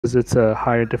Because it's a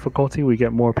higher difficulty, we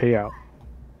get more payout.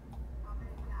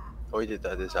 Oh, we did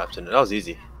that this afternoon. That was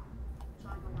easy.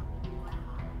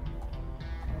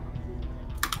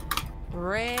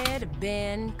 Red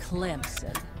Ben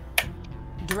Clempson.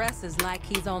 Dresses like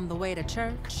he's on the way to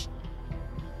church.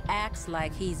 Acts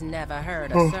like he's never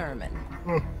heard a sermon.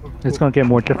 It's gonna get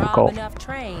more Rob difficult. enough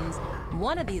trains,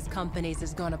 one of these companies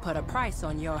is gonna put a price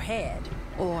on your head.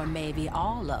 Or maybe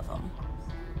all of them.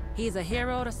 He's a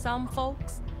hero to some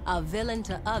folks, a villain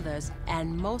to others,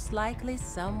 and most likely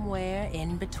somewhere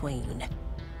in between.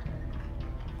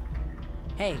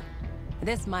 Hey,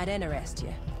 this might interest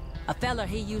you. A fella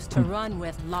he used to run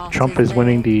with lost Trump his is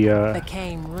winning leg, the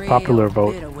became real popular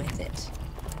vote. bitter with it.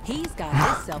 He's got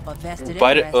himself a vested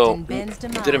Biden, interest in Ben's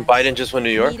demise. didn't Biden just win New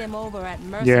York? Meet him over at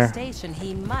Mercer Yeah. Station.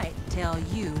 He might tell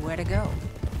you where to go.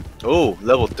 Oh,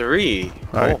 level 3.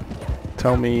 Alright.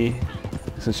 Tell me,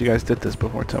 since you guys did this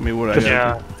before, tell me what I Just-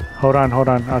 gotta do. Hold on,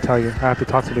 I'll tell you. I have to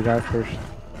talk to the guy first.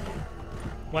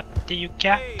 What do you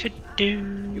got to do?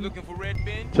 You looking for Red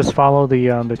Ben? Just follow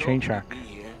the train track. Be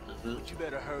here, but you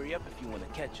better hurry up if you want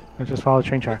to catch him. Just follow the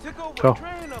train track. Took over Go. a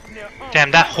train up near,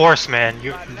 Damn, that horse, man.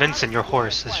 Vincent, your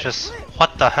horse is just...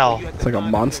 What the hell? It's like a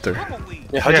monster.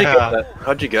 Yeah, how'd you Yeah. get that?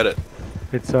 How'd you get it?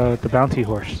 It's the bounty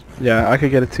horse. Yeah, I could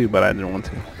get it too, but I didn't want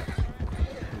to.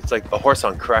 It's like a horse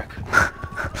on crack.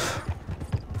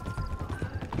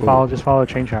 Just follow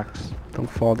the train tracks. Don't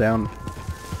fall down.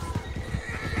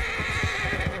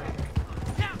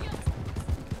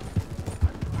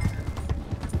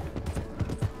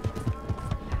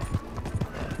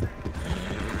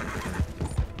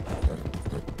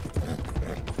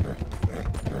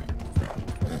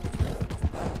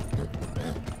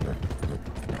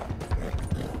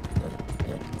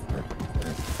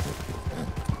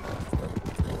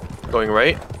 Going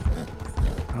right?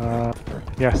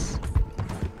 Yes.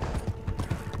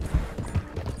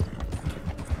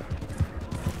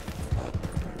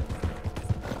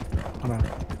 Hold on.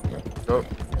 Oh,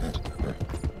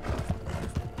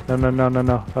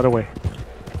 No. Other way.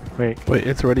 Wait. Wait,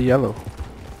 it's already yellow.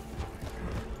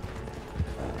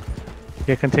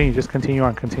 Yeah, continue. Just continue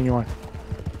on. Continue on.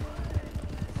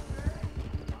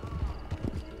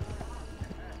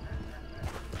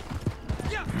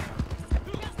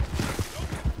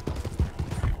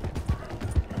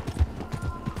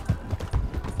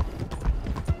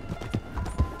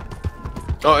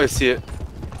 oh, I see it.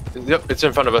 Yep, it's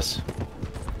in front of us.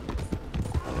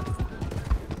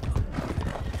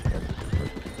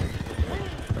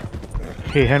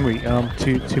 Hey Henry,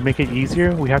 to make it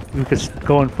easier, we could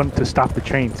go in front to stop the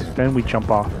trains. Then we jump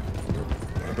off.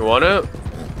 You want it?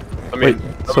 I Wait,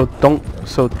 mean,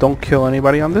 so don't kill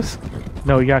anybody on this?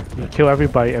 No, you kill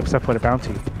everybody except for the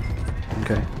bounty.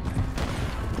 Okay.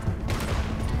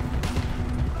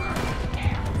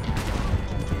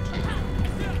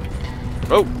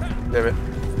 oh, damn it.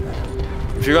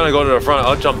 If you're gonna go to the front,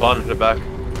 I'll jump on to the back.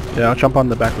 Yeah, I'll jump on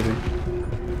the back with you.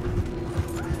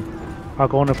 I'll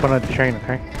go in the front of the train,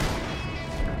 okay?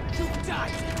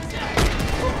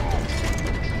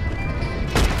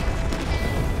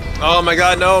 Oh my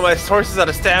god, no, my horse is out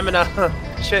of stamina.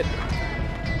 Shit.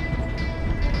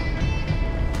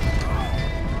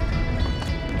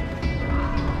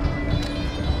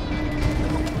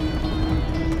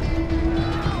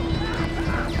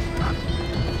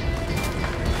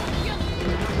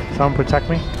 Someone protect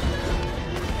me.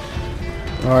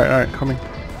 Alright, coming.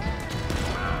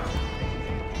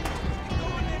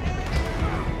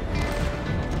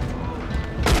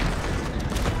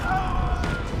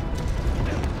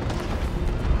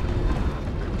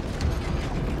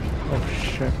 Oh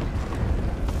shit.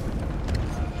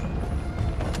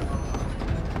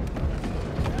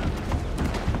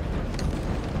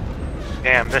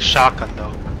 Damn, this shotgun,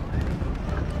 though.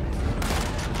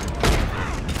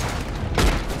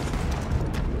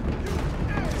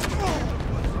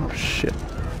 Oh shit.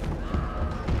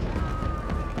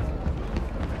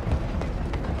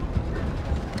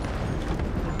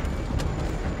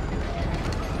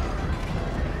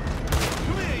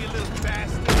 Come here, you little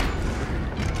bastard.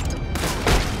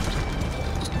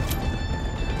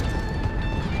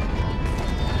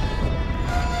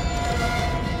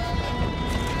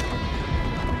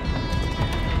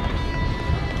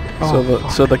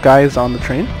 So the guy is on the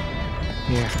train?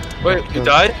 Yeah. Wait, you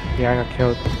died? Yeah, I got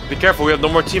killed. Be careful, we have no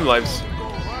more team lives.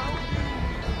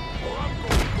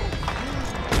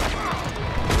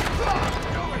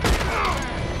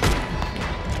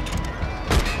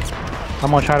 I'm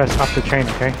gonna try to stop the train,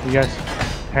 okay? You guys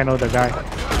handle the guy.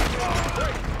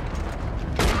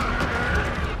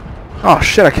 Oh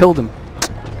shit, I killed him.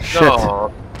 Shit.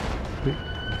 No.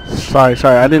 Sorry,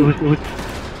 I didn't.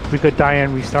 We could die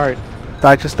and restart.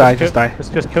 Die, just die, just die. Let's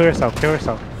just kill yourself, kill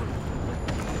yourself.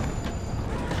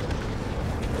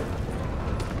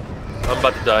 I'm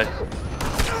about to die.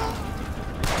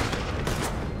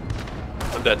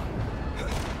 I'm dead.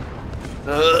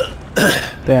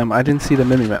 Damn, I didn't see the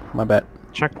mini-map. My bad.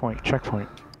 Checkpoint, checkpoint.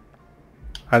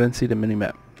 I didn't see the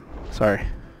mini-map. Sorry.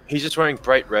 He's just wearing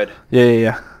bright red.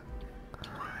 Yeah.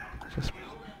 Just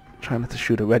trying not to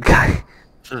shoot a red guy.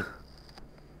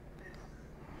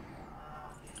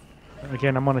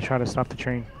 Again, I'm gonna try to stop the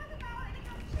train.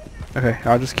 Okay,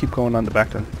 I'll just keep going on the back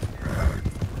then.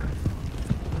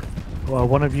 Well,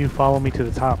 one of you follow me to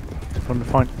the top from the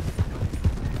front.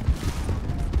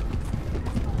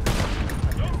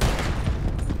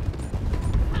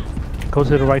 Go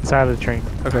to the right side of the train.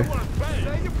 Okay.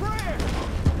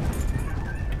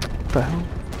 What the hell?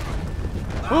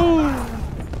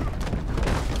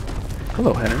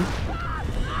 Hello, Henry.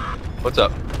 What's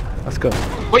up? Let's go.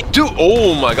 Wait, dude!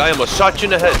 Oh my god, I almost shot you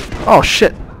in the head. Oh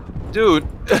shit! Dude,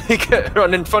 he can't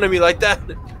run in front of me like that.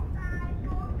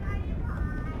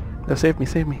 No, save me,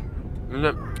 save me.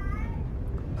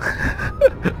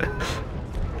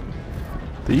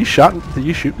 Did you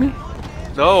shoot me?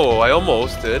 No, I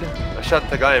almost did. I shot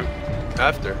the guy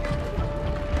after.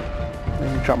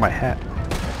 Let me drop my hat.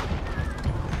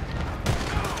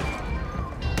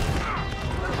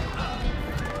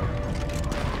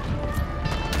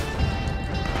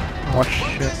 Oh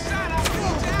shit.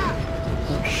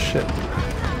 Oh shit.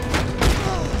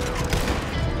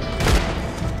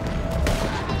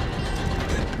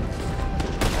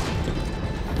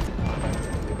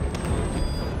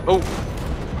 Oh.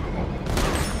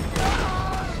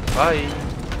 Bye.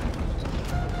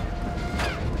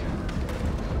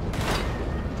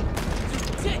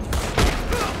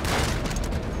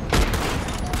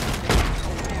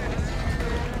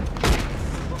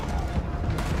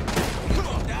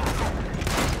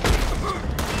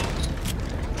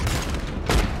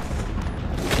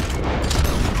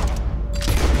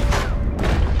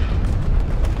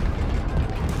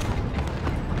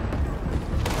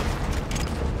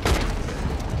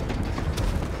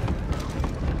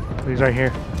 He's right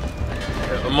here.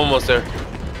 Yeah, I'm almost there.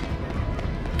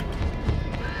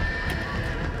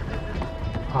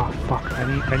 Oh fuck! I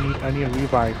need a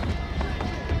revive.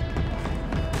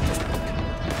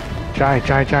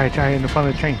 Jai in the front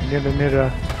of the train, near the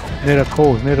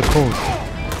coals.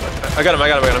 I got him.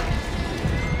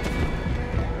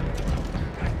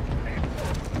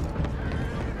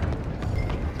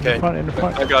 Okay. In the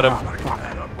front. I got him. Oh, fuck.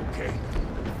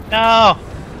 No!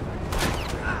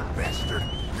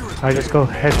 I just go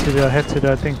head to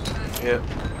the thing. Yeah.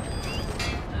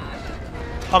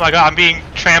 Oh my god, I'm being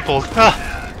trampled. Ah.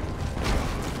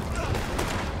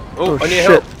 Oh, I need shit.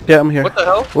 help. Yeah, I'm here. What the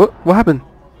hell? What happened?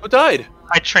 Who died?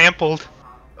 I trampled.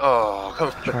 Oh, come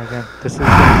on. Try again. This is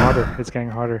getting harder. It's getting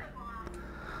harder.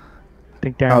 I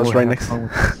think Darren I was will right have next. fun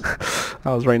with this.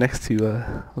 I was right next to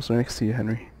you,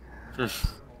 Henry.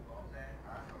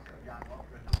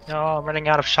 No, I'm running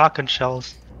out of shotgun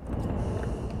shells.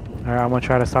 Alright, I'm gonna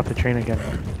try to stop the train again.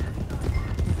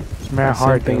 It's mad Same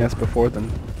hard thing though. as before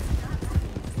then.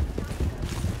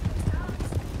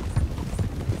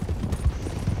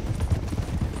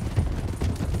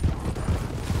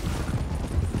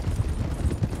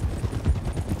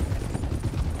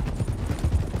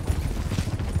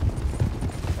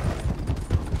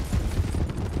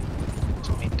 It's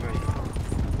only 3.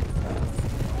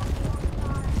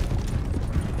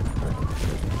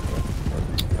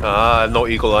 Ah, no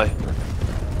eagle eye.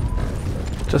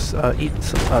 Just eat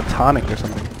some tonic or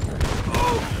something.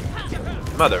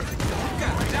 Mother.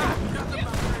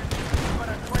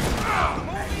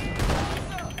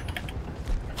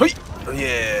 Hey! Oh,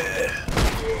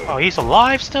 yeah. Oh, he's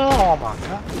alive still? Oh my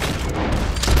god.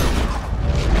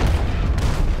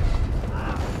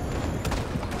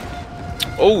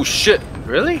 Oh shit!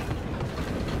 Really?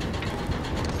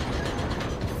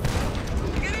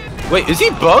 Wait, is he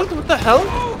bugged? What the hell?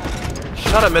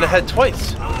 Shot him in the head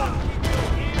twice.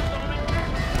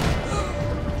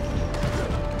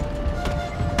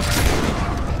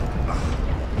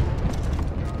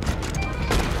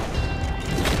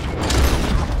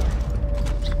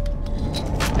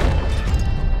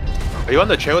 Are you on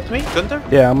the train with me, Gunther?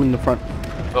 Yeah, I'm in the front.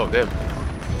 Oh, damn.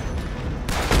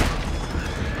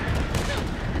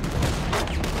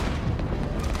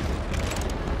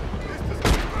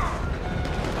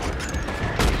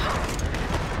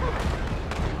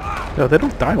 Yo, they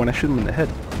don't die when I shoot them in the head.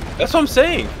 That's what I'm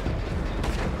saying.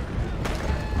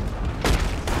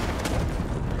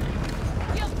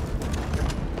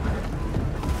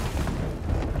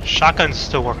 Shotgun's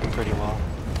still working pretty well.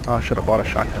 Oh, I should have bought a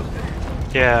shotgun.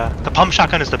 Yeah, the pump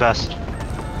shotgun is the best.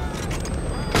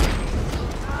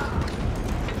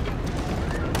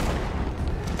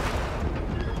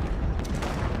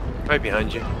 Right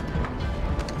behind you.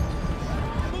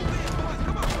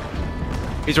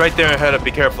 He's right there ahead of.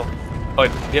 Be careful. Oh,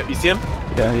 yeah, you see him?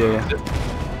 Yeah. I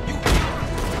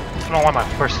don't know why my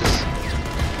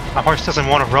horse doesn't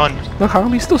want to run. Look, how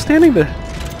come he's still standing there?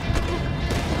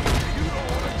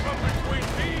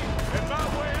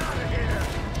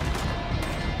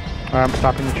 Alright, I'm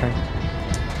stopping the train.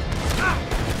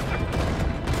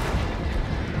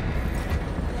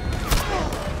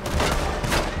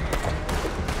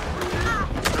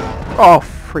 Oh,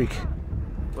 freak.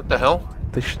 What the hell?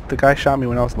 The guy shot me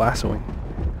when I was lassoing.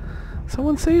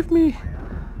 Someone save me!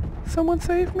 Someone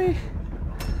save me!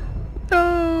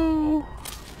 No!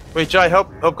 Wait, Jai, help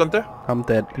Gunther. I'm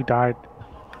dead. He died.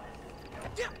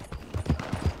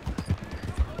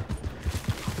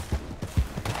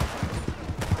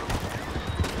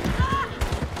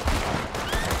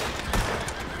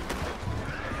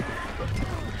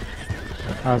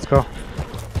 Let's go.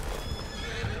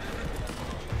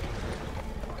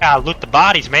 Gotta loot the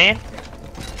bodies, man.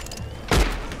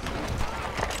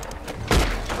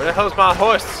 Where the hell's my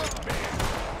horse?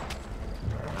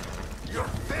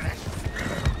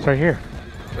 It's right here.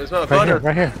 Where's my Right here, gunner?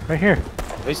 right here, right here.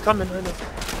 He's coming right now.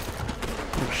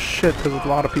 Oh shit, there's a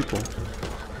lot of people.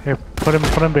 Here, put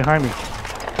him behind me.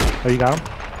 Oh, you got him?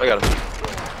 I got him.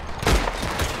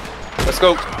 Let's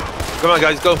go. Come on,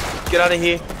 guys, go. Get out of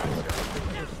here.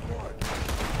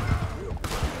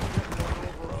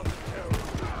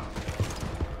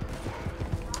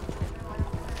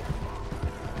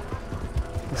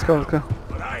 Let's go, let's go.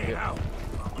 But I ain't out.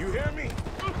 You hear me?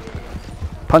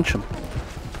 Punch him.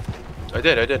 I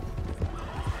did. Ain't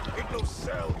no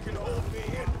cell can hold me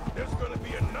in. There's gonna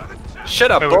be another chance.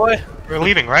 Shut up, Wait, boy. We're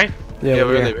leaving, right? Yeah,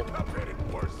 we're yeah. leaving. I've had it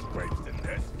worse scrapes than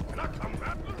this, and I come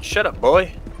back. Shut up,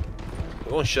 boy.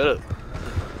 You won't shut up.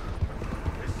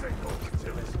 This ain't over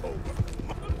till it's over.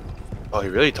 Oh, he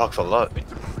really talks a lot.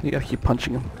 You gotta keep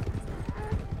punching him.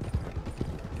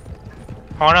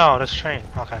 Oh no, this train.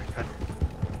 Okay, good.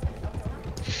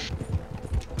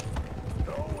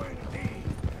 No, indeed.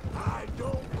 I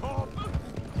don't call.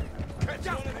 Catch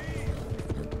on it.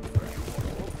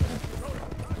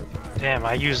 Damn,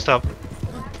 I used up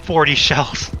 40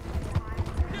 shells.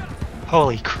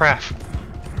 Holy crap.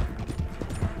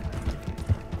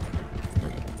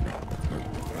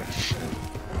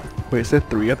 Wait, is there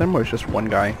 3 of them or is just one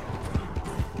guy?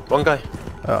 One guy.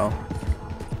 Uh oh.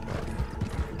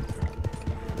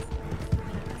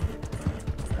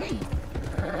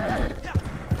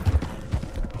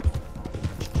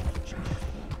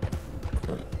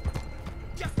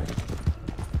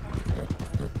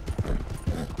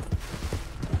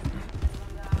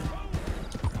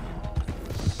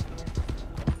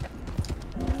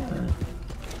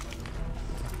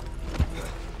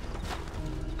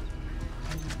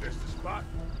 There's the spot.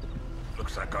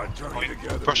 Looks like our journey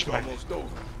together Brush is my- almost over.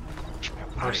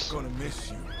 I ain't gonna miss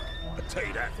you. I tell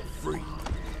you that for free.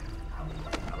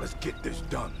 Now let's get this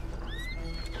done.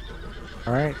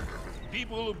 Alright.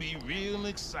 People will be real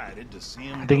excited to see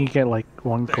him. I think you get like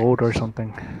 1 gold or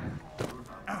something.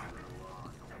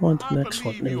 On to the next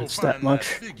one, maybe it's that much.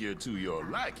 Figure to your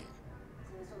liking.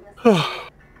 Let's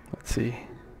see.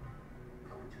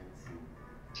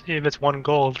 See if it's 1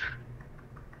 gold.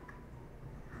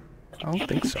 I don't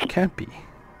think so. Can't be.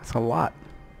 That's a lot.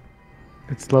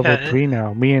 It's level Yeah, 3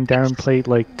 now. Me and Darren played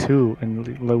like 2, and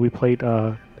we played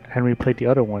Henry played the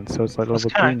other one, so it's like level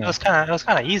 3 now. It was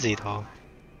kind of easy though.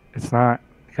 It's not.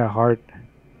 It got hard.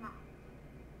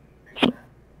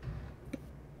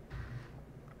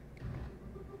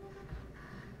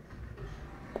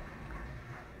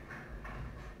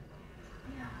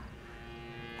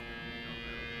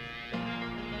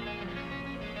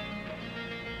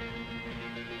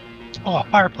 Oh, a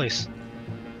fireplace.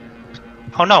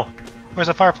 Oh no, where's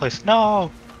the fireplace?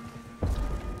 No.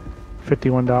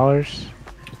 $51.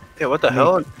 Yeah, what the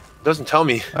hell? It doesn't tell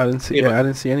me. I didn't see. Yeah. Yeah, I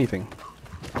didn't see anything.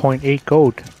 0.8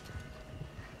 gold.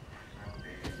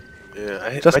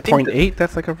 Yeah, Just I think 0.8.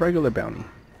 That's like a regular bounty.